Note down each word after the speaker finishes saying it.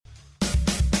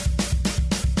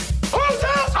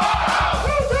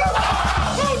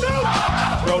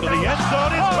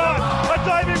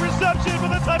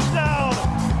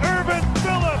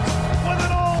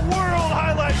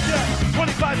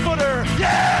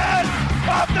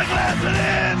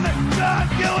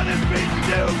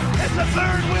Duke, it's the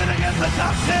third win against the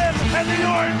top 10, and the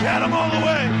Orange had them all the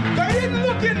way. They didn't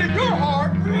look into your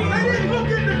heart. They didn't look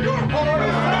into your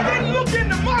heart. They didn't look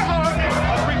into my heart.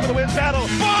 A ring for the win battle.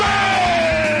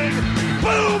 Bang!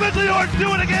 Boom! It's the Orange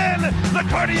do it again. The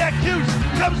cardiac juice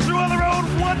comes through on the road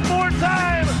one more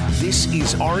time. This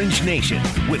is Orange Nation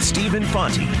with Stephen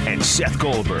Fonte and Seth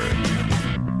Goldberg.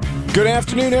 Good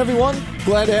afternoon, everyone.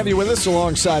 Glad to have you with us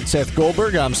alongside Seth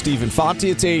Goldberg. I'm Stephen Fonte.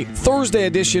 It's a Thursday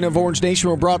edition of Orange Nation.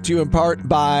 We're brought to you in part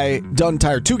by Dunn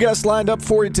Tire. Two guests lined up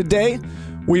for you today.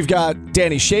 We've got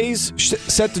Danny Shays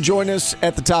set to join us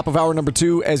at the top of hour number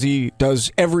 2, as he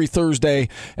does every Thursday.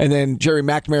 And then Jerry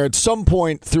McNamara at some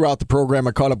point throughout the program.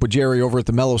 I caught up with Jerry over at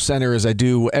the Mello Center, as I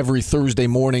do every Thursday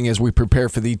morning as we prepare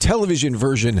for the television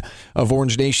version of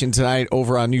Orange Nation tonight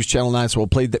over on News Channel 9. So we'll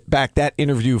play back that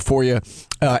interview for you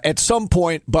at some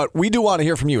point. But we do want to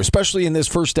hear from you, especially in this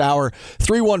first hour.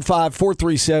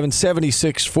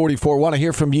 315-437-7644. Want to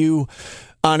hear from you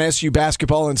on SU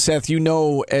basketball. And Seth, you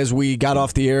know, as we got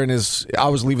off the air and as I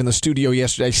was leaving the studio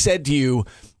yesterday, I said to you,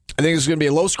 I think it's going to be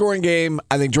a low-scoring game.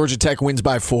 I think Georgia Tech wins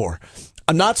by 4.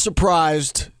 I'm not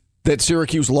surprised that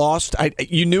Syracuse lost.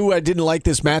 You knew I didn't like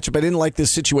this matchup. I didn't like this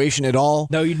situation at all.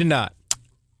 No, you did not.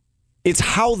 It's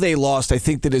how they lost, I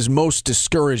think, that is most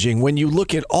discouraging. When you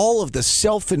look at all of the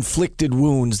self-inflicted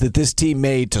wounds that this team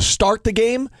made to start the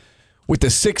game, with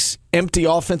the 6 empty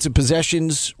offensive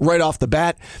possessions right off the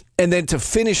bat, and then to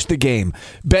finish the game,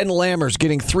 Ben Lammers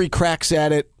getting 3 cracks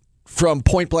at it from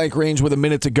point-blank range with a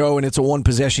minute to go, and it's a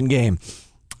one-possession game.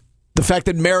 The fact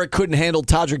that Merritt couldn't handle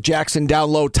Todrick Jackson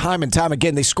down low time and time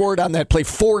again. They scored on that play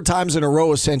 4 times in a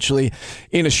row, essentially,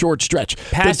 in a short stretch.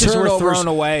 Passes were thrown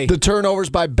away. The turnovers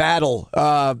by Battle,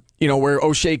 where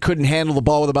O'Shea couldn't handle the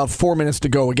ball with about 4 minutes to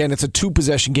go. Again, it's a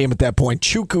 2-possession game at that point.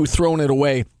 Chuku throwing it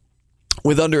away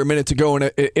with under a minute to go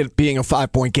and it being a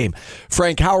 5-point game.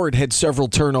 Frank Howard had several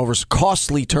turnovers,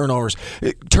 costly turnovers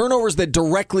that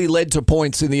directly led to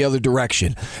points in the other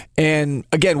direction. And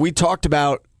again, we talked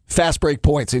about fast break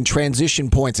points and transition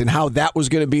points and how that was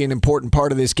going to be an important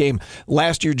part of this game.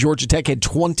 Last year, Georgia Tech had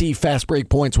 20 fast break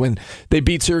points when they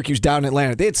beat Syracuse down in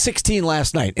Atlanta. They had 16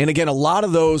 last night. And again, a lot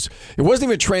of those, it wasn't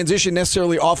even transition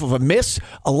necessarily off of a miss.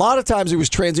 A lot of times it was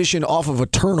transition off of a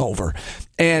turnover.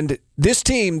 And this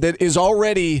team that is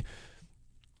already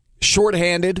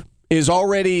shorthanded, is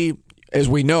already, as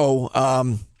we know,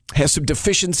 has some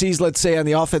deficiencies, let's say, on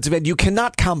the offensive end. You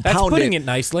cannot compound it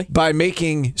nicely by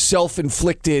making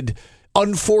self-inflicted,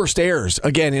 unforced errors,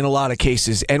 again, in a lot of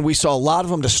cases. And we saw a lot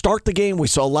of them to start the game. We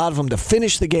saw a lot of them to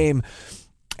finish the game.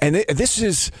 And this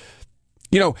is,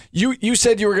 you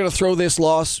said you were going to throw this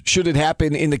loss, should it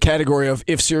happen, in the category of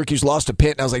if Syracuse lost to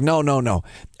Pitt. And I was like, no.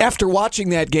 After watching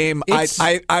that game, it's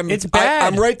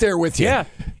bad. I'm right there with you. Yeah.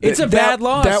 It's a bad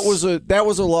loss. That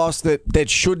was a loss that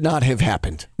should not have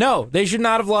happened. No, they should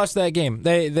not have lost that game.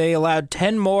 They allowed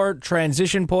 10 more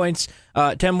transition points,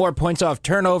 10 more points off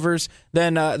turnovers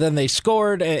than they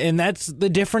scored, and that's the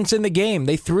difference in the game.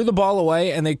 They threw the ball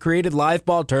away and they created live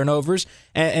ball turnovers,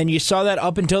 and you saw that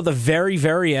up until the very,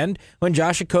 very end when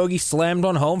Josh Okogie slammed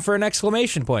one home for an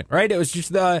exclamation point. Right? It was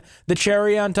just the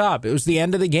cherry on top. It was the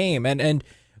end of the game, and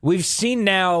we've seen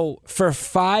now for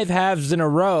 5 halves in a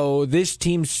row, this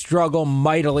team struggle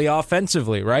mightily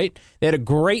offensively, right? They had a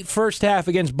great first half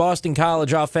against Boston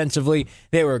College offensively.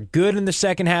 They were good in the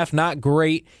second half, not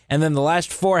great. And then the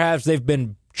last 4 halves, they've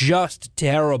been just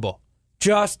terrible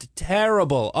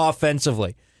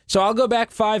offensively. So I'll go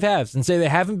back 5 halves and say they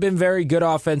haven't been very good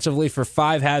offensively for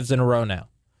 5 halves in a row now.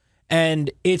 And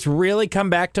it's really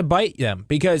come back to bite them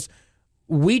because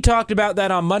we talked about that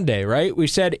on Monday, right? We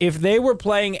said if they were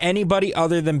playing anybody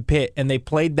other than Pitt and they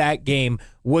played that game,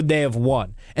 would they have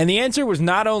won? And the answer was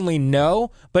not only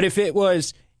no, but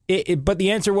but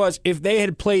the answer was if they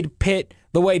had played Pitt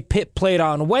the way Pitt played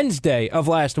on Wednesday of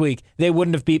last week, they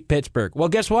wouldn't have beat Pittsburgh. Well,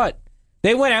 guess what?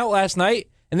 They went out last night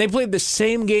and they played the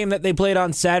same game that they played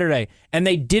on Saturday, and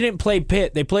they didn't play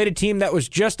Pitt. They played a team that was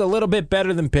just a little bit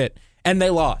better than Pitt, and they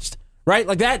lost. Right?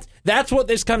 Like that's what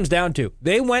this comes down to.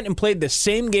 They went and played the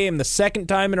same game the second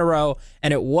time in a row,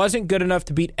 and it wasn't good enough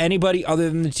to beat anybody other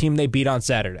than the team they beat on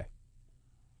Saturday.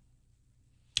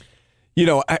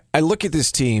 I look at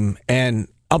this team, and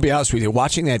I'll be honest with you,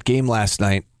 watching that game last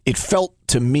night, it felt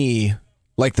to me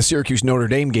like the Syracuse-Notre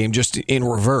Dame game, just in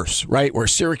reverse, right? Where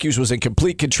Syracuse was in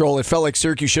complete control. It felt like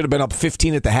Syracuse should have been up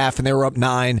 15 at the half, and they were up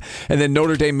 9, and then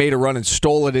Notre Dame made a run and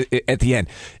stole it at the end.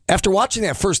 After watching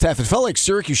that first half, it felt like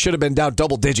Syracuse should have been down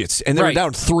double digits, and they were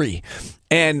down 3.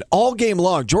 And all game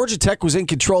long, Georgia Tech was in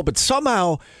control, but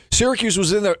somehow Syracuse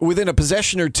was within a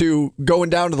possession or two going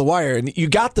down to the wire. And you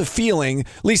got the feeling,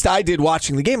 at least I did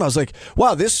watching the game, I was like,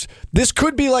 wow, this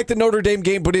could be like the Notre Dame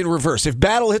game, but in reverse. If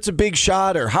Battle hits a big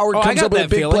shot or Howard comes up with a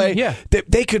big play,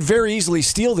 they could very easily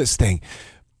steal this thing.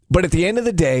 But at the end of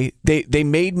the day, they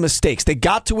made mistakes. They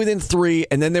got to within 3,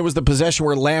 and then there was the possession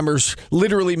where Lammers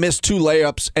literally missed 2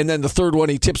 layups, and then the third one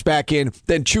he tips back in.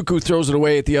 Then Chukwu throws it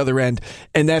away at the other end,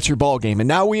 and that's your ball game. And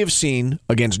now we have seen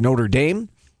against Notre Dame,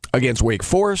 against Wake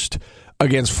Forest,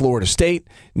 against Florida State,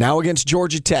 now against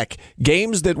Georgia Tech,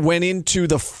 games that went into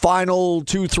the final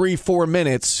 2, 3, 4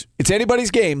 minutes. It's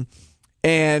anybody's game,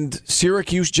 and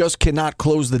Syracuse just cannot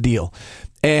close the deal.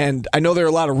 And I know there are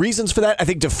a lot of reasons for that. I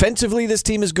think defensively this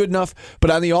team is good enough.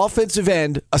 But on the offensive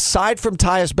end, aside from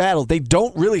Tyus Battle, they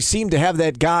don't really seem to have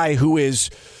that guy who is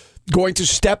going to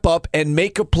step up and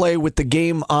make a play with the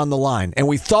game on the line. And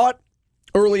we thought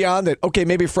early on that, okay,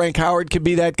 maybe Frank Howard could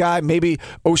be that guy. Maybe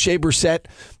O'Shea Brissett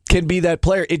can be that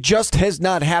player. It just has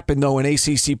not happened, though, in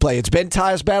ACC play. It's been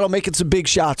Tyus Battle making some big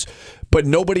shots, but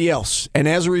nobody else. And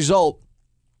as a result,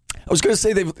 I was going to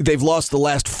say they've lost the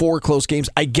last 4 close games.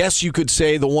 I guess you could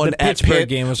say the one at Pitt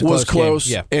game was close.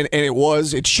 Yeah. And it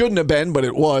was. It shouldn't have been, but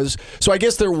it was. So I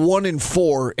guess they're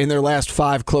 1-4 in their last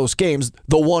 5 close games,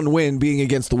 the one win being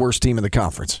against the worst team in the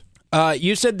conference.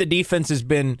 You said the defense has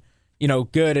been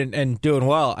good and doing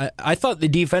well. I thought the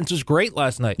defense was great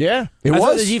last night. Yeah, I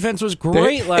thought the defense was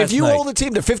great last night. If you hold the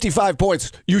team to 55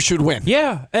 points, you should win.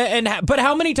 Yeah, but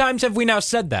how many times have we now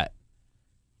said that?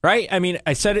 Right? I mean,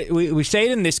 I said it. We say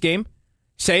it in this game.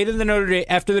 Say it in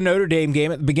after the Notre Dame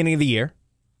game at the beginning of the year.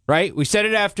 Right? We said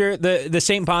it after the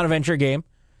St. Bonaventure game.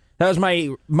 That was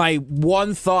my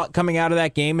one thought coming out of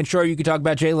that game. And sure, you could talk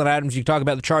about Jalen Adams. You could talk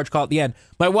about the charge call at the end.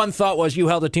 My one thought was you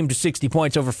held a team to 60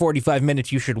 points over 45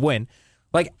 minutes. You should win.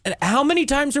 Like, how many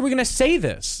times are we going to say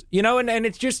this? And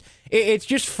it's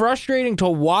just frustrating to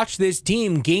watch this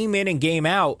team game in and game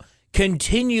out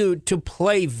continue to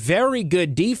play very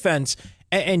good defense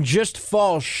and just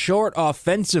fall short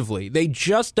offensively. They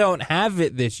just don't have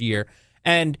it this year.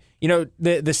 And,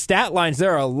 the stat lines,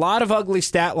 there are a lot of ugly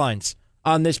stat lines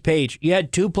on this page. You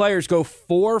had 2 players go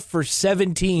 4 for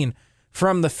 17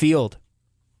 from the field.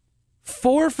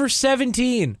 4 for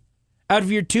 17 out of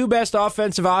your 2 best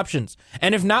offensive options.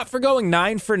 And if not for going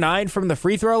 9 for 9 from the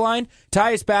free throw line,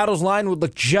 Tyus Battle's line would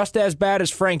look just as bad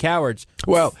as Frank Howard's.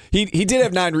 Well, he did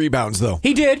have 9 rebounds, though.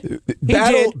 He did.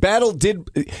 Battle did.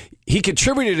 He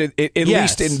contributed at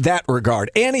least in that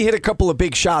regard. And he hit a couple of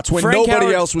big shots when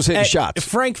nobody else was hitting shots.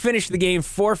 Frank finished the game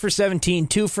 4 for 17,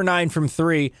 2 for 9 from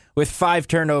 3 with 5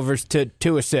 turnovers to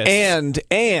 2 assists.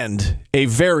 And a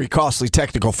very costly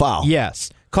technical foul. Yes.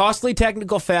 Costly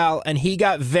technical foul, and he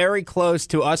got very close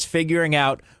to us figuring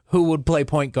out who would play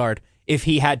point guard if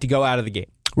he had to go out of the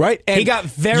game. Right? And he got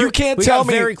very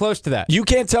close to that. You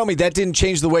can't tell me that didn't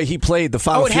change the way he played the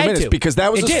final few minutes because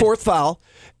that was his 4th foul.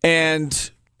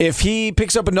 And if he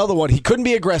picks up another one, he couldn't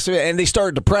be aggressive, and they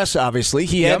started to press, obviously.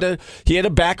 He had to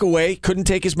back away, couldn't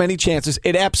take as many chances.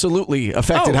 It absolutely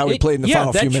affected how he played in the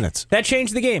final few minutes. That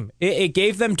changed the game. It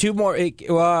gave them 2 more. They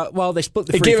split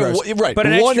the free throws. Right, but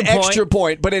one extra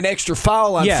point, but an extra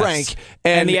foul on Frank.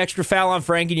 And the extra foul on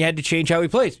Frank, and you had to change how he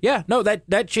plays. Yeah, no,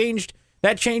 that changed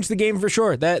the game for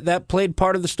sure. That played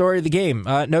part of the story of the game,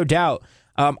 no doubt.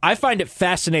 I find it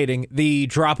fascinating, the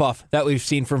drop-off that we've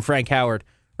seen from Frank Howard.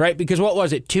 Right, because what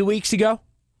was it, 2 weeks ago?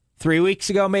 3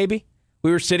 weeks ago, maybe? We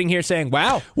were sitting here saying,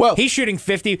 wow, he's shooting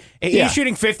 50. He's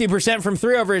shooting 50% from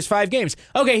 3 over his 5 games.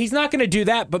 Okay, he's not going to do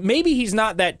that, but maybe he's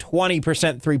not that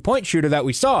 20% three-point shooter that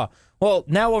we saw. Well,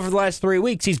 now over the last 3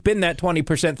 weeks, he's been that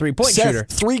 20% three-point shooter.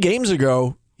 3 games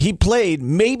ago, he played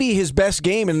maybe his best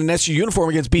game in an SU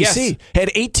uniform against BC. Yes. Had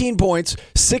 18 points,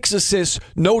 6 assists,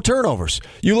 no turnovers.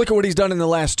 You look at what he's done in the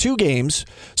last 2 games.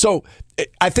 So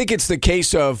I think it's the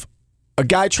case of a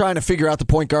guy trying to figure out the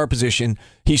point guard position.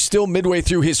 He's still midway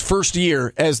through his first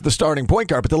year as the starting point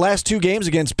guard. But the last 2 games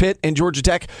against Pitt and Georgia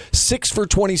Tech, 6 for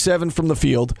 27 from the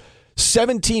field,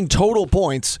 17 total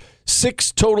points,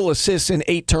 6 total assists, and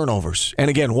 8 turnovers. And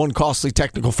again, 1 costly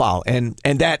technical foul. And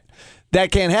that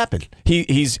can't happen.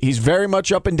 He's very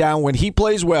much up and down when he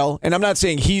plays well. And I'm not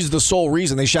saying he's the sole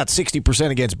reason they shot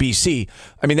 60% against BC.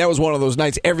 I mean, that was one of those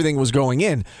nights everything was going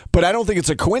in. But I don't think it's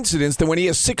a coincidence that when he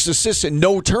has 6 assists and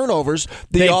no turnovers,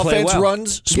 the offense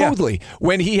runs smoothly. Yeah.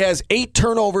 When he has 8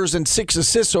 turnovers and 6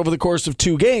 assists over the course of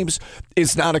 2 games,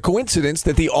 it's not a coincidence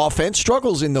that the offense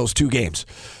struggles in those 2 games.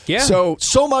 Yeah.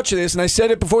 So much of this, and I said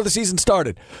it before the season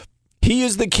started, he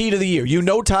is the key to the year.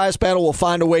 Tyus Battle will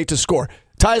find a way to score.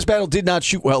 Tyus Battle did not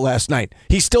shoot well last night.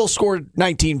 He still scored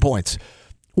 19 points.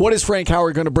 What is Frank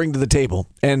Howard going to bring to the table?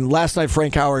 And last night,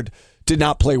 Frank Howard did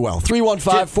not play well.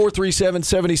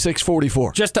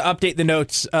 315-437-7644. Just to update the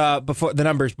notes, before the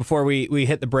numbers before we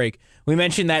hit the break, we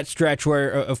mentioned that stretch where,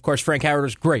 of course, Frank Howard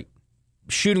was great,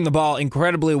 shooting the ball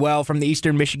incredibly well from the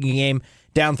Eastern Michigan game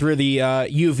down through the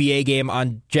UVA game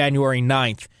on January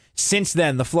 9th. Since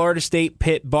then, the Florida State,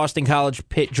 Pitt, Boston College,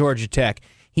 Pitt, Georgia Tech.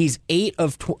 He's 8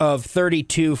 of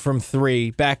 32 from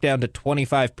 3, back down to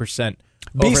 25%.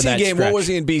 BC game, what was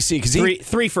he in BC?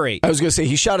 3 for 8. I was going to say,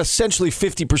 he shot essentially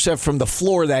 50% from the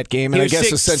floor that game, and I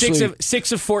guess essentially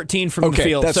 6 of 14 from the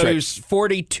field. So he was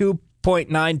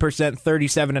 42.9%,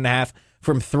 37.5%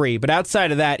 from 3. But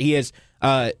outside of that, he has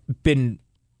been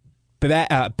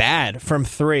bad from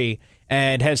 3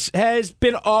 and has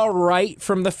been all right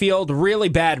from the field. Really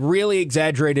bad, really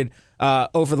exaggerated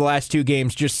over the last 2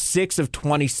 games. Just 6 of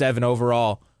 27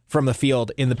 overall from the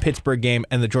field in the Pittsburgh game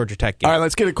and the Georgia Tech game. All right,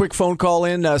 let's get a quick phone call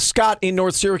in. Scott in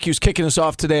North Syracuse kicking us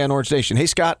off today on Orange Nation. Hey,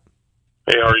 Scott.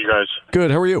 Hey, how are you guys?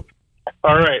 Good. How are you?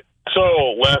 All right. So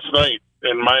last night,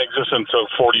 in my existence of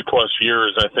 40-plus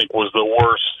years, I think was the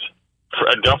worst,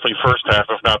 definitely first half,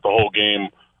 if not the whole game,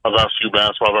 of SU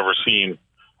basketball I've ever seen.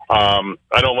 I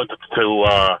don't want to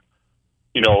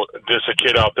diss a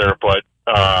kid out there, but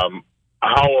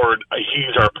Howard,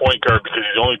 he's our point guard because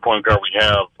he's the only point guard we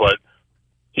have, but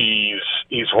he's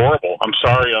horrible. I'm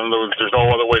sorry. I don't know. There's no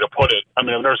other way to put it. I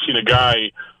mean, I've never seen a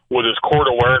guy with his court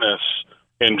awareness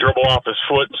and dribble off his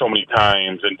foot so many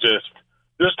times and just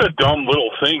the dumb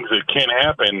little things that can't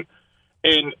happen.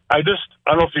 And I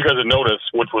don't know if you guys have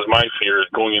noticed, which was my fear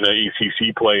going into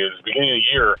ACC play, is beginning of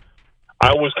the year,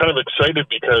 I was kind of excited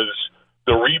because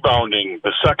the rebounding,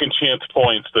 the second chance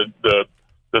points, the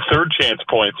third chance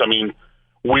points, I mean,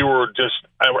 we were just,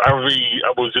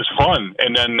 it was just fun.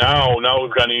 And then now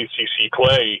we've got an ACC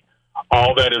play.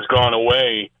 All that has gone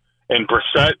away. And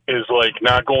Brissett is like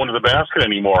not going to the basket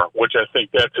anymore, which I think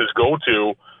that's his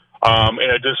go-to.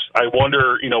 And I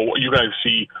wonder, what you guys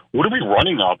see, what are we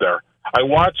running out there? I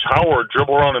watch Howard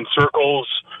dribble around in circles,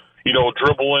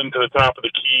 dribble into the top of the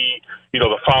key,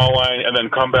 the foul line, and then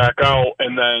come back out,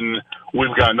 and then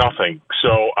we've got nothing.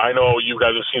 So I know you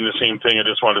guys have seen the same thing. I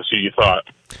just wanted to see what you thought.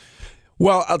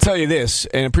 Well, I'll tell you this,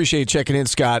 and appreciate you checking in,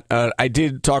 Scott. I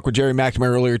did talk with Jerry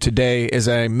McNamara earlier today, as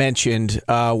I mentioned.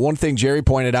 One thing Jerry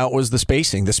pointed out was the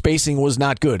spacing. The spacing was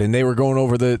not good, and they were going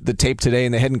over the tape today,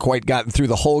 and they hadn't quite gotten through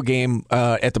the whole game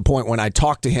at the point when I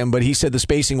talked to him, but he said the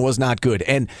spacing was not good.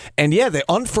 And yeah, the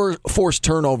unforced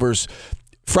turnovers,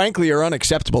 frankly, are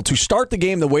unacceptable. To start the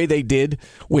game the way they did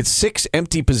with 6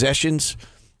 empty possessions.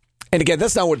 And again,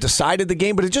 that's not what decided the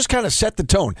game, but it just kind of set the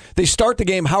tone. They start the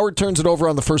game, Howard turns it over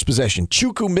on the first possession.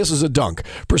 Chukwu misses a dunk.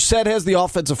 Brissett has the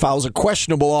offensive foul. It's a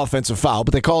questionable offensive foul,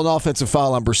 but they call an offensive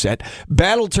foul on Brissett.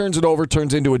 Battle turns it over,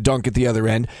 turns into a dunk at the other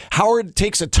end. Howard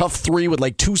takes a tough 3 with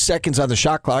like 2 seconds on the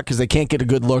shot clock because they can't get a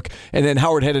good look. And then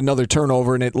Howard had another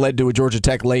turnover, and it led to a Georgia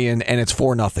Tech lay-in, and it's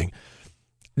 4-0.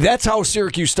 That's how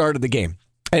Syracuse started the game.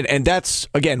 And that's,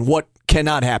 again, what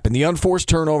cannot happen. The unforced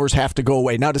turnovers have to go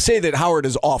away. Now, to say that Howard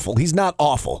is awful, he's not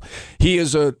awful. He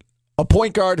is a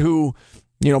point guard who,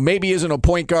 maybe isn't a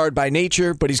point guard by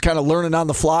nature, but he's kind of learning on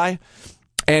the fly.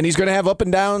 And he's going to have up and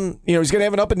down, he's going to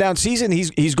have an up and down season.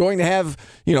 He's going to have,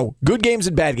 good games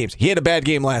and bad games. He had a bad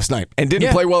game last night and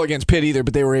didn't play well against Pitt either,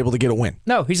 but they were able to get a win.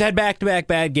 No, he's had back-to-back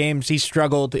bad games. He's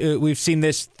struggled. We've seen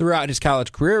this throughout his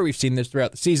college career. We've seen this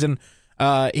throughout the season.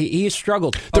 He has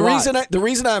struggled. The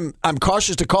reason I'm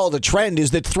cautious to call it a trend is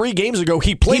that 3 games ago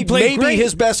he played maybe great.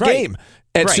 His best game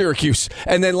at Syracuse,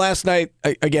 and then last night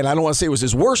again. I don't want to say it was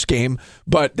his worst game,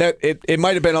 but that it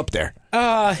might have been up there.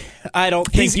 I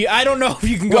don't know if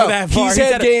you can go that far.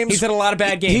 He's had a lot of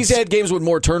bad games. He's had games with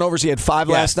more turnovers. He had 5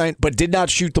 last night, but did not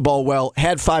shoot the ball well.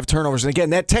 Had 5 turnovers, and again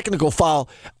that technical foul.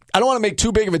 I don't want to make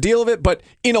too big of a deal of it, but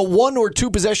in a 1 or 2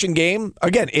 possession game,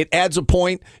 again, it adds a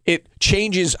point. It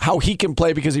changes how he can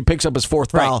play because he picks up his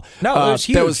 4th foul. No, it was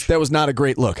huge. That was not a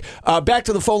great look. Back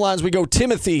to the phone lines we go.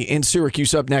 Timothy in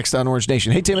Syracuse up next on Orange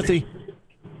Nation. Hey, Timothy.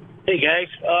 Hey, guys.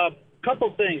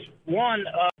 Couple things. One,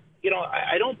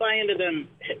 I don't buy into them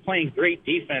playing great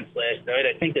defense last night.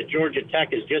 I think that Georgia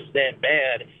Tech is just that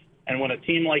bad, and when a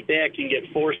team like that can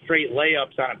get 4 straight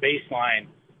layups on a baseline,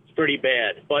 it's pretty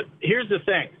bad. But here's the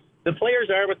thing. The players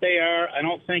are what they are. I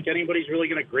don't think anybody's really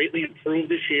going to greatly improve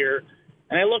this year.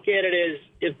 And I look at it as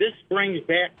if this brings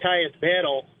back Tyus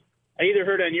Battle, I either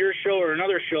heard on your show or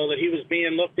another show that he was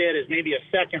being looked at as maybe a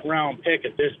second-round pick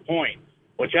at this point,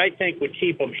 which I think would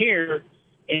keep him here.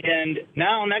 And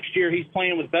now next year he's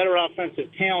playing with better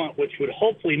offensive talent, which would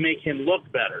hopefully make him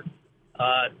look better.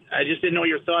 I just didn't know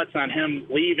your thoughts on him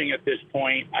leaving at this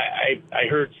point. I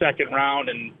heard second round,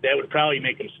 and that would probably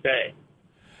make him stay.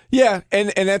 Yeah,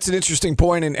 and that's an interesting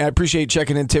point, and I appreciate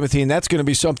checking in, Timothy, and that's going to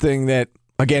be something that,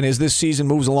 again, as this season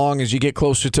moves along, as you get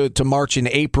closer to March and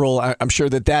April, I'm sure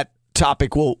that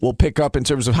topic will pick up in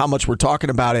terms of how much we're talking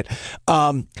about it.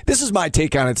 This is my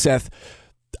take on it, Seth.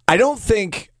 I don't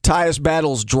think Tyus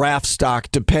Battle's draft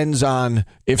stock depends on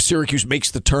if Syracuse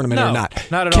makes the tournament or not.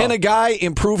 Not at all. Can a guy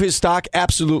improve his stock?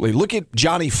 Absolutely. Look at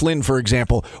Johnny Flynn, for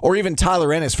example, or even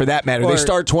Tyler Ennis, for that matter. They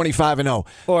start 25-0.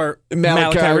 Or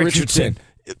Malachi Richardson.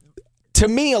 To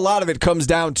me, a lot of it comes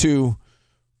down to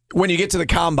when you get to the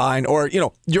combine or,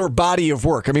 your body of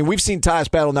work. I mean, we've seen Tyus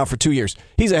Battle now for 2 years.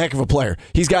 He's a heck of a player.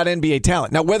 He's got NBA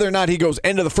talent. Now, whether or not he goes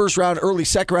end of the first round, early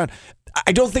second round,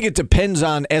 I don't think it depends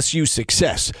on SU's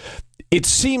success. It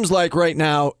seems like right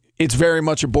now it's very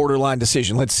much a borderline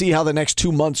decision. Let's see how the next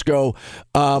 2 months go.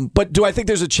 But do I think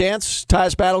there's a chance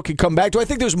Tyus Battle could come back? Do I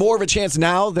think there's more of a chance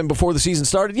now than before the season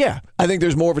started? Yeah, I think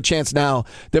there's more of a chance now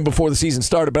than before the season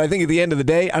started. But I think at the end of the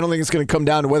day, I don't think it's going to come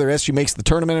down to whether SU makes the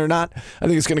tournament or not. I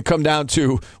think it's going to come down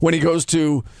to when he goes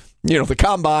to, the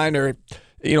combine or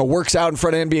works out in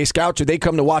front of NBA scouts, or they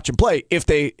come to watch him play if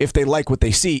they like what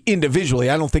they see individually.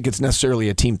 I don't think it's necessarily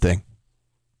a team thing.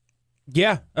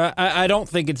 Yeah, I don't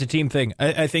think it's a team thing.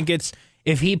 I think it's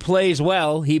if he plays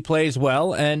well,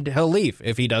 and he'll leave.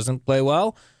 If he doesn't play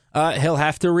well, he'll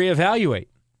have to reevaluate,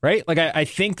 right? Like I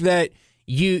think that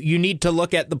you need to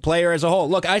look at the player as a whole.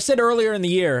 Look, I said earlier in the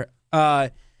year,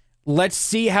 let's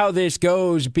see how this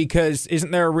goes, because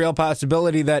isn't there a real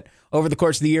possibility that over the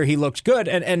course of the year he looks good?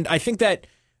 And I think that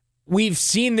we've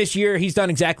seen this year he's done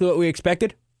exactly what we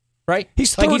expected. Right?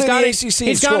 He's gone in the ACC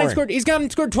he's gone and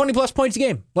scored 20-plus points a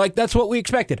game. Like, that's what we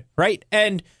expected, right?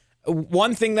 And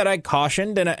one thing that I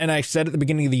cautioned, and I said at the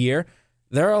beginning of the year,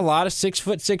 there are a lot of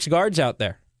 6'6" guards out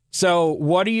there. So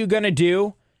what are you going to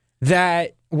do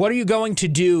that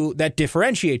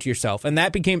differentiates yourself? And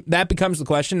that becomes the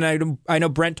question. And I know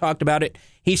Brent talked about it.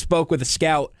 He spoke with a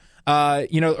scout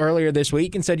earlier this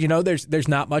week and said, there's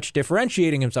not much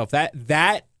differentiating himself.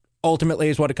 That ultimately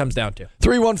is what it comes down to.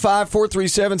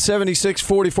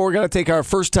 315-437-7644. Got to take our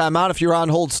first time out. If you're on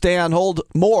hold, stay on hold.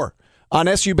 More on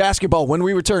SU basketball when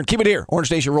we return. Keep it here.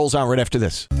 Orange Nation rolls on right after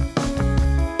this.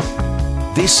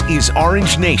 This is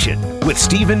Orange Nation with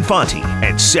Stephen Fonte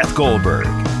and Seth Goldberg.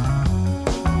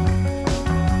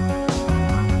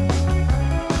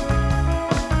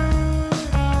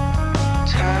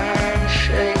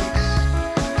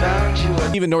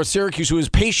 Even North Syracuse, who has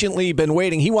patiently been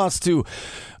waiting, he wants to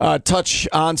touch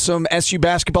on some SU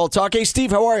basketball talk. Hey,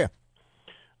 Steve, how are you?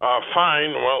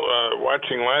 Fine. Well,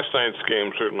 watching last night's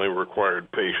game certainly required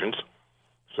patience,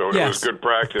 so it was good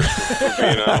practice for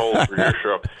being on hold for your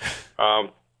show.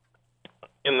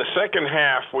 In the second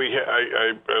half,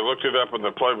 I looked it up in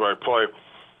the play-by-play.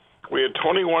 We had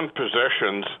 21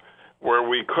 possessions where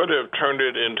we could have turned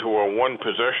it into a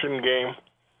one-possession game.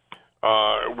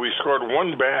 We scored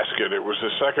one basket. It was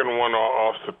the second one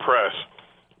off the press,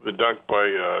 the dunk by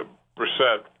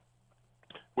Brissett.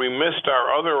 We missed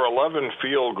our other 11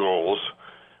 field goals.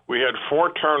 We had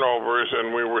 4 turnovers,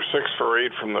 and we were 6 for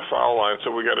 8 from the foul line,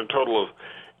 so we got a total of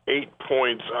 8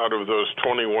 points out of those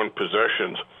 21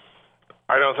 possessions.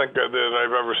 I don't think that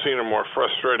I've ever seen a more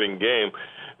frustrating game.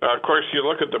 Of course, you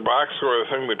look at the box score,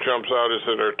 the thing that jumps out is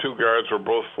that our 2 guards were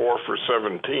both 4 for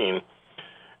 17,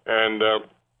 and that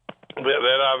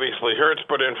obviously hurts,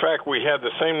 but in fact, we had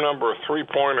the same number of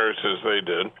three-pointers as they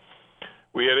did.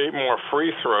 We had 8 more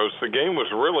free throws. The game was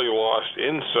really lost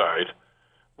inside,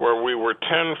 where we were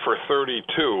 10 for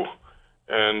 32,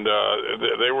 and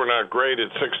they were not great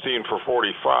at 16 for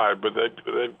 45, but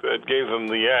that gave them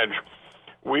the edge.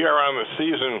 We are on the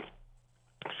season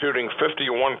shooting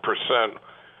 51%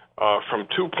 from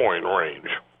two-point range.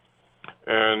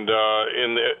 And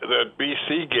in that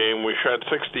BC game, we shot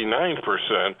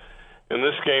 69%. In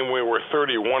this game, we were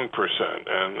 31%,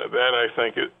 and that, I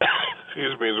think,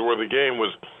 is where the game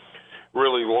was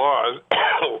really lost.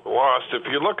 If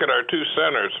you look at our 2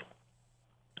 centers,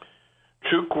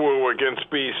 Chukwu against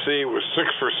BC was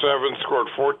 6 for 7, scored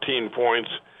 14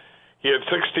 points. He had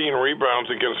 16 rebounds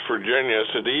against Virginia.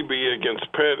 Sidibe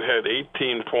against Pitt had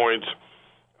 18 points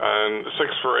and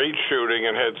 6 for 8 shooting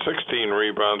and had 16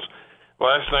 rebounds.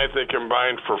 Last night they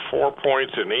combined for 4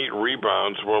 points and 8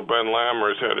 rebounds, while Ben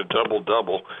Lammers had a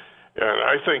double-double. And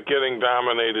I think getting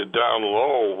dominated down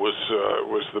low was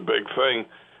the big thing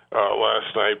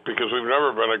last night, because we've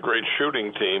never been a great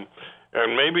shooting team.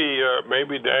 And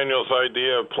maybe Daniel's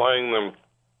idea of playing them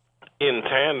in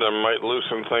tandem might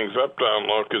loosen things up down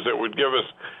low, because it would give us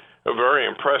a very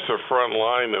impressive front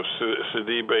line of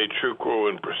Sidibe, Chukwu,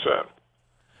 and Brissett.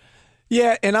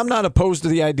 Yeah, and I'm not opposed to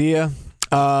the idea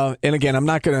And again, I'm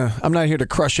not here to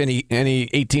crush any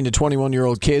 18 to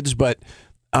 21-year-old kids, but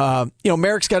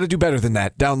Merrick's got to do better than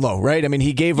that down low, right? I mean,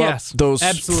 he gave up those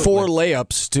absolutely. 4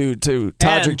 layups to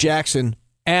Todrick Jackson.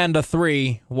 And a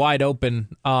 3 wide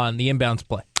open on the inbounds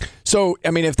play. So,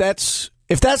 I mean, if that's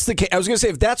the case, I was going to say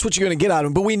if that's what you're going to get out of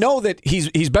him, but we know that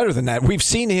he's better than that. We've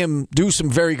seen him do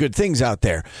some very good things out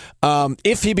there.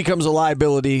 If he becomes a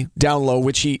liability down low,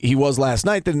 which he was last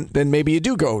night, then maybe you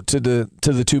do go to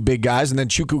the 2 big guys, and then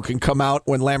Chukwu can come out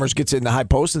when Lammers gets in the high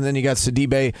post, and then you got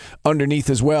Sidibe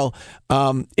underneath as well.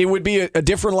 It would be a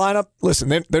different lineup. Listen,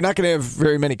 they're not going to have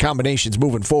very many combinations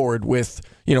moving forward with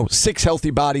 6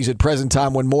 healthy bodies at present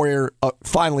time. When Moyer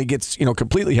finally gets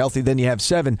completely healthy, then you have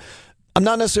 7. I'm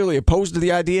not necessarily opposed to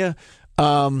the idea,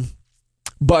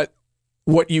 but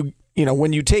when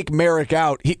you take Merrick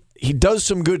out, he does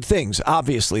some good things.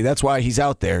 Obviously, that's why he's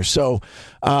out there. So,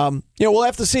 we'll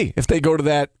have to see if they go to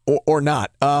that or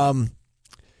not.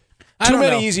 Too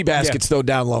many easy baskets though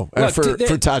down low for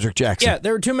Todrick Jackson. Yeah,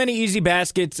 there were too many easy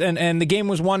baskets, and the game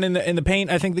was won in the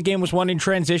paint. I think the game was won in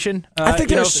transition. I think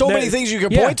there's so many things you can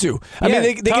point to. I mean,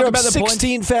 they gave up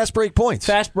 16 fast break points.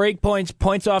 Fast break points,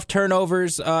 points off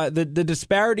turnovers. The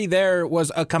disparity there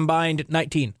was a combined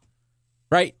 19,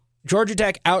 right? Georgia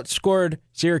Tech outscored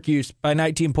Syracuse by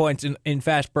 19 points in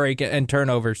fast break and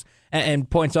turnovers and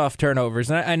points off turnovers.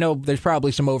 And I know there's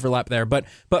probably some overlap there, but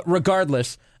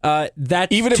regardless,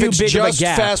 that's even if too it's big just of a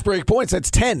gap. Fast break points, that's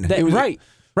 10.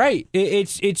 Right.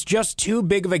 It's just too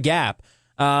big of a gap.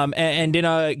 And in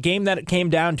a game that came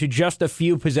down to just a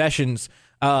few possessions,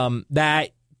 that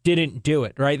didn't do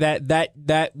it. Right.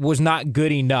 That was not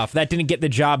good enough. That didn't get the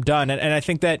job done. And I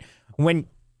think that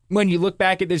when you look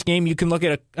back at this game, you can look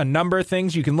at a number of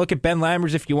things. You can look at Ben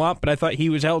Lammers if you want, but I thought he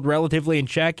was held relatively in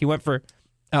check. He went for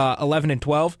 11 and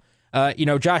 12.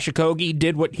 Josh Okogie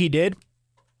did what he did.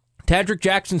 Todrick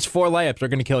Jackson's 4 layups are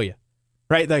going to kill you,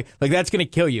 right? Like that's going to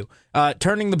kill you.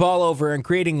 Turning the ball over and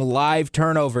creating live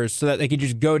turnovers so that they can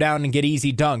just go down and get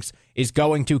easy dunks is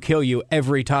going to kill you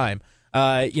every time.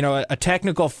 A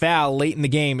technical foul late in the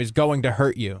game is going to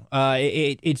hurt you.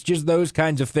 It's just those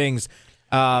kinds of things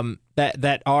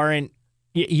that aren't,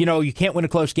 you can't win a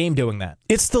close game doing that.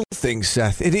 It's the things,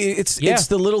 Seth. It's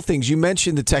the little things. You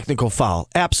mentioned the technical foul.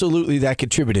 Absolutely, that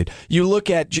contributed. You look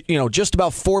at just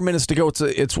about 4 minutes to go.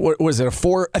 It's what was it, a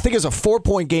 4? I think it's a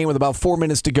 4-point game with about 4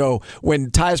 minutes to go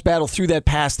when Tyus Battle threw that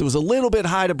pass that was a little bit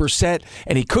high to Brissett,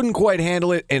 and he couldn't quite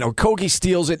handle it. And Okogie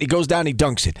steals it. He goes down. He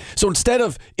dunks it. So instead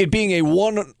of it being a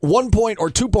 1 point or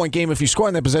 2 point game if you score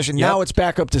in that possession, now it's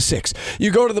back up to 6.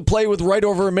 You go to the play with right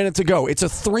over a minute to go. It's a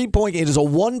 3-point game. It is a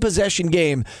 1 possession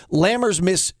game. Lammers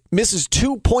misses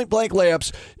 2 point-blank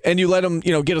layups, and you let him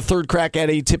get a third crack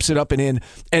at it. He tips it up and in,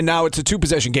 and now it's a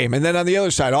 2-possession game. And then on the other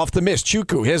side, off the miss,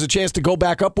 Chukwu has a chance to go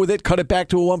back up with it, cut it back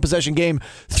to a 1-possession game,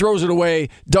 throws it away,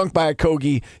 dunked by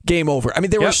Okogie, game over. I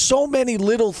mean, there were so many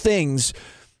little things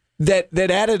that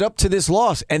added up to this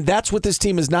loss, and that's what this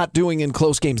team is not doing in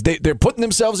close games. They're putting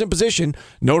themselves in position.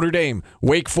 Notre Dame,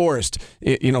 Wake Forest,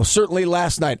 certainly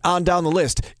last night, on down the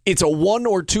list. It's a 1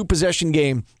 or 2 possession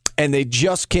game, and they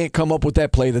just can't come up with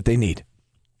that play that they need.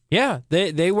 Yeah,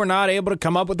 they were not able to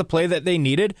come up with the play that they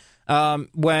needed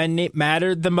when it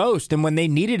mattered the most and when they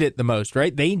needed it the most,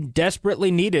 right? They desperately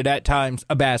needed, at times,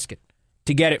 a basket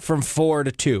to get it from 4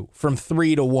 to 2, from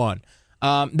 3 to 1.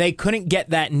 They couldn't get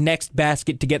that next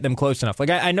basket to get them close enough. Like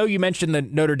I know you mentioned the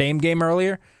Notre Dame game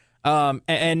earlier,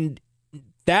 and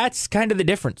that's kind of the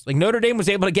difference. Like Notre Dame was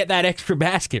able to get that extra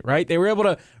basket, right? They were able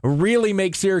to really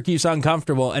make Syracuse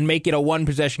uncomfortable and make it a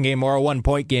 1-possession game or a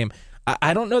 1-point game.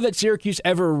 I don't know that Syracuse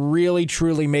ever really,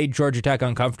 truly made Georgia Tech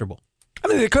uncomfortable. I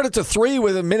mean, they cut it to 3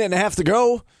 with a minute and a half to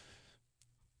go.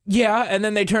 Yeah, and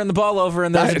then they turn the ball over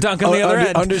and there's a dunk on the other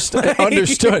end. Understood.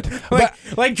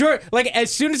 like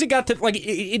as soon as it got to,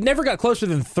 it never got closer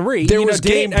than 3. There was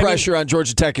game pressure on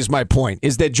Georgia Tech is my point,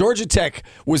 is that Georgia Tech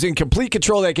was in complete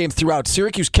control of that game throughout.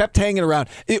 Syracuse kept hanging around.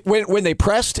 When they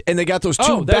pressed and they got those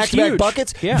 2 back-to-back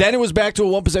buckets, then it was back to a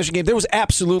 1-possession game. There was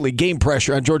absolutely game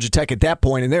pressure on GeorgiaTek at that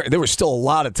point, and there was still a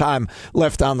lot of time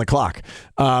left on the clock,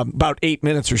 about 8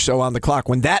 minutes or so on the clock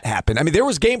when that happened. I mean, there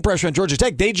was game pressure on Georgia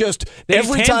Tech. They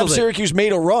every time Syracuse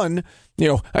made a run,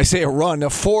 I say a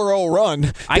 4-0 run,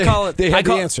 they had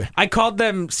the answer. I called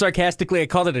them sarcastically, I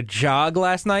called it a jog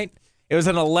last night. It was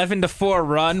an 11-4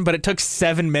 run, but it took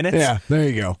 7 minutes. Yeah, there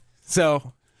you go. So it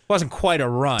wasn't quite a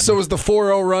run. So was the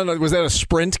 4-0 run, was that a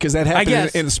sprint? Because that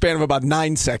happened in the span of about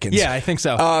 9 seconds. Yeah, I think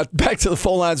so. Back to the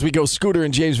phone lines we go. Scooter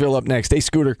in Jamesville up next. Hey,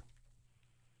 Scooter.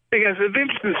 Hey, guys, it's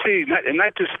interesting to see,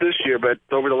 not just this year, but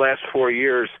over the last 4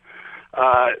 years,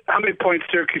 how many points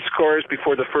Syracuse scores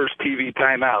before the first TV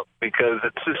timeout, because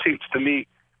it just seems to me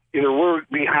either we're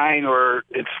behind or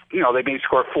it's, they may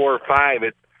score 4 or 5.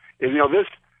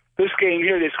 This game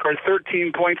here, they scored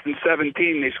 13 points in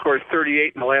 17. They scored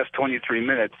 38 in the last 23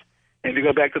 minutes. And if you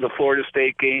go back to the Florida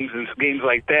State games and games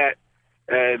like that,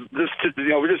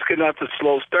 we're just getting off to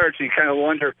slow starts. You kind of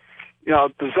wonder,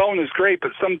 the zone is great,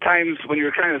 but sometimes when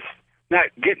you're kind of not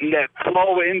getting that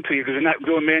flow into you because you're not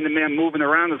doing man-to-man moving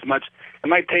around as much, it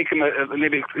might take them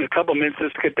maybe a couple minutes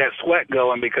just to get that sweat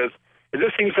going because it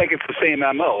just seems like it's the same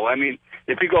MO. I mean,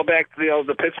 if you go back to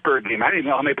the Pittsburgh game, I didn't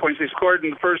know how many points they scored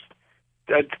in the first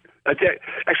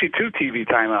actually 2 TV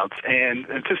timeouts. And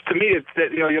it's just, to me, it's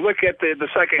that, you look at the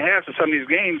second half of some of these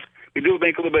games, we do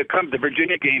make a little bit of the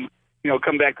Virginia game,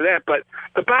 come back to that. But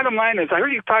the bottom line is, I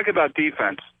heard you talk about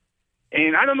defense.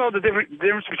 And I don't know the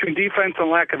difference between defense and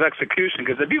lack of execution,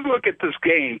 because if you look at this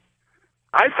game,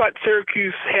 I thought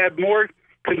Syracuse had more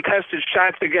contested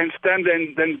shots against them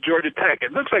than Georgia Tech.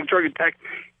 It looks like Georgia Tech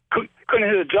couldn't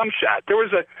hit a jump shot. There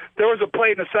was a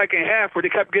play in the second half where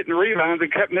they kept getting rebounds and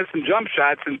kept missing jump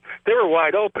shots, and they were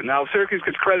wide open. Now, Syracuse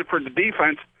gets credit for the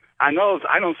defense. I know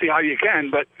I don't see how you can,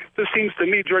 but this seems to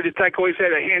me Georgia Tech always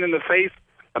had a hand in the face.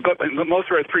 But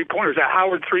most of our three-pointers, that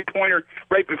Howard three-pointer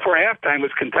right before halftime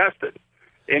was contested.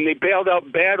 And they bailed out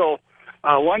Battle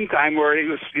one time where he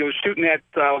was shooting at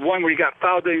one where he got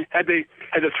fouled. They had the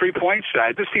three-point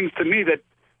shot. It just seems to me that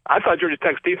I thought Georgia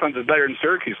Tech's defense was better than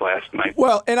Syracuse last night.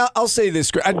 Well, and I'll say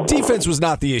this. Defense was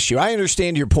not the issue. I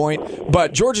understand your point,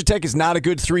 but Georgia Tech is not a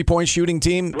good three-point shooting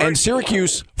team, and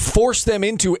Syracuse forced them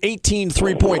into 18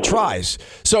 three-point tries.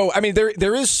 So, I mean,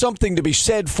 there is something to be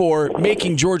said for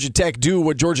making Georgia Tech do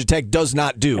what Georgia Tech does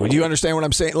not do. Do you understand what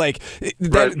I'm saying? Like,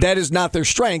 that is not their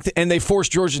strength, and they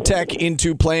forced Georgia Tech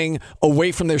into playing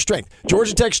away from their strength.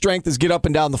 Georgia Tech's strength is get up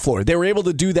and down the floor. They were able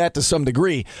to do that to some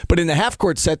degree, but in the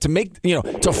half-court set,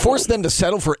 to force them to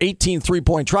settle for 18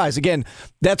 three-point tries, again,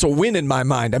 that's a win in my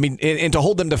mind. I mean, and to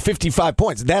hold them to 55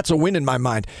 points, that's a win in my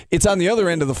mind. It's on the other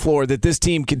end of the floor that this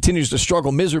team continues to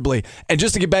struggle miserably. And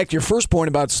just to get back to your first point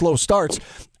about slow starts,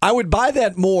 I would buy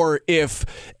that more if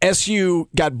SU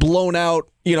got blown out,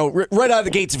 right out of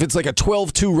the gates, if it's like a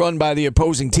 12-2 run by the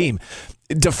opposing team.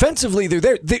 Defensively,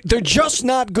 they're just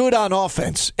not good on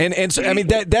offense, and so, I mean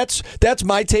that's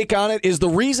my take on it. Is the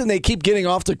reason they keep getting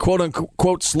off to quote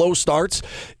unquote slow starts,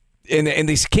 and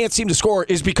they can't seem to score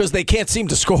is because they can't seem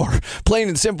to score. Plain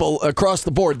and simple, across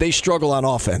the board, they struggle on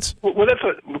offense. Well, that's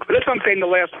what I'm saying. The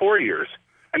last 4 years,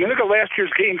 I mean, look at last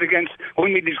year's games against when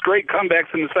we made these great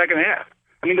comebacks in the second half.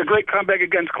 I mean, the great comeback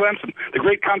against Clemson, the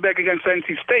great comeback against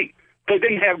NC State. They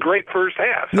didn't have great first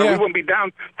half, so we wouldn't be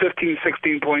down 15,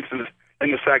 16 points in the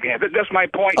second half. That's my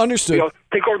point. Understood.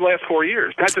 Take over the last 4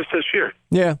 years, not just this year.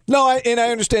 Yeah. No,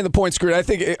 I understand the point, Screwed. I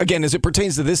think, again, as it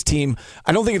pertains to this team,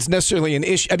 I don't think it's necessarily an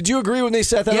issue. Do you agree with me,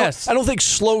 Seth? Yes. I don't think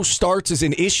slow starts is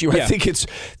an issue. Yeah. I think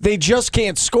they just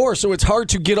can't score, so it's hard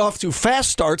to get off to fast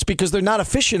starts because they're not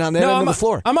efficient on that end of the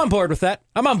floor. I'm on board with that.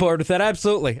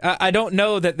 Absolutely. I don't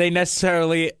know that they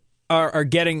necessarily are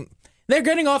getting... They're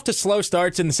getting off to slow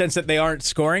starts in the sense that they aren't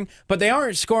scoring, but they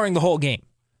aren't scoring the whole game.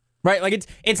 Right? Like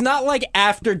it's not like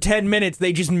after 10 minutes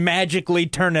they just magically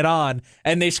turn it on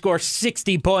and they score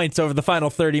 60 points over the final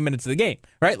 30 minutes of the game.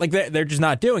 Right? Like they're just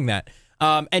not doing that.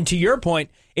 And to your point,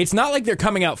 it's not like they're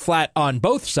coming out flat on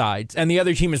both sides and the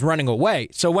other team is running away.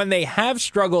 So when they have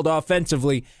struggled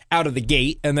offensively out of the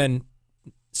gate and then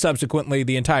subsequently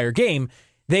the entire game,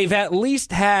 they've at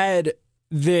least had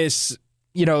this,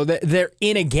 they're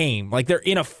in a game. Like they're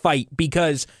in a fight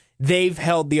because they've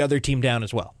held the other team down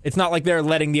as well. It's not like they're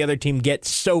letting the other team get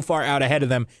so far out ahead of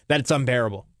them that it's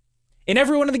unbearable. In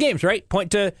every one of the games, right?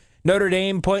 Point to Notre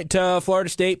Dame, point to Florida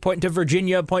State, point to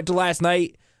Virginia, point to last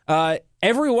night.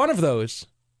 Every one of those,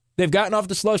 they've gotten off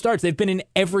to slow starts. They've been in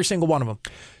every single one of them.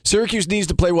 Syracuse needs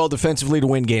to play well defensively to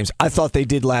win games. I thought they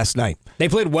did last night. They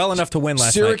played well enough to win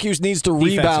last night. Syracuse needs to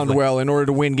rebound well in order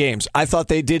to win games. I thought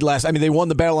they did they won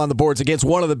the battle on the boards against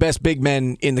one of the best big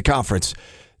men in the conference.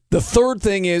 The third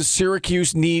thing is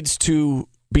Syracuse needs to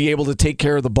be able to take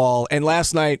care of the ball. And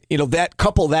last night,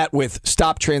 couple that with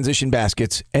stop transition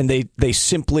baskets, and they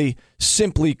simply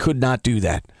could not do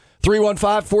that.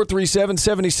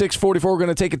 315-437-7644. We're going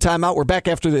to take a timeout. We're back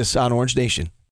after this on Orange Nation.